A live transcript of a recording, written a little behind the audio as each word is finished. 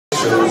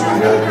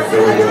we've had in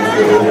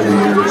Philadelphia over the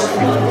years.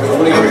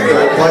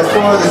 By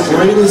far the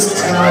greatest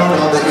town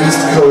on the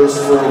East Coast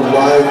for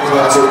live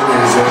concert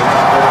music.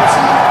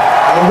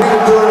 And we've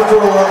been doing it for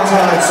a long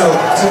time, so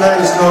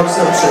tonight is no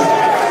exception.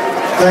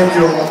 Thank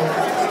you all.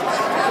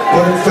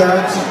 But in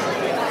fact,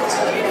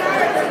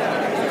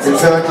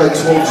 I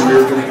told you we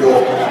were going to go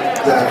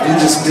back. You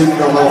just didn't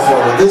know how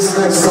far. This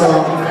next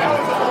song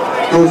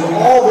goes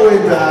all the way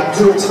back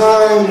to a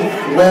time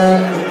when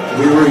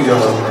we were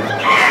young.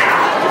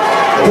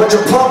 A bunch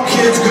of punk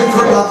kids, good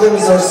for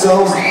nothings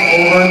ourselves,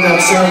 over in that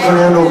San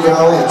Fernando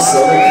Valley in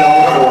Southern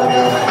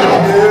California.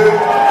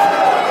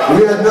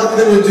 We had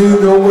nothing to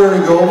do, nowhere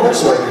to go,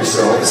 much like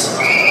yourselves.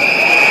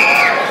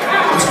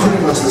 It's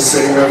pretty much the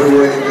same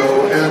everywhere you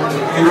go, and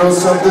you know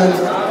something?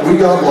 We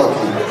got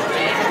lucky.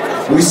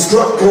 We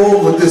struck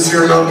gold with this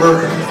here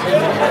number.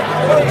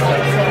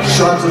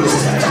 Shot to the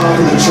top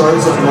of the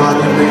charts of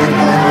Modern Million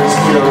Bangers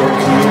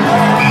karaoke.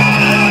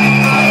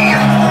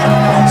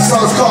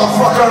 Song's called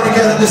Fuck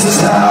Armageddon, this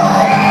is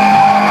how.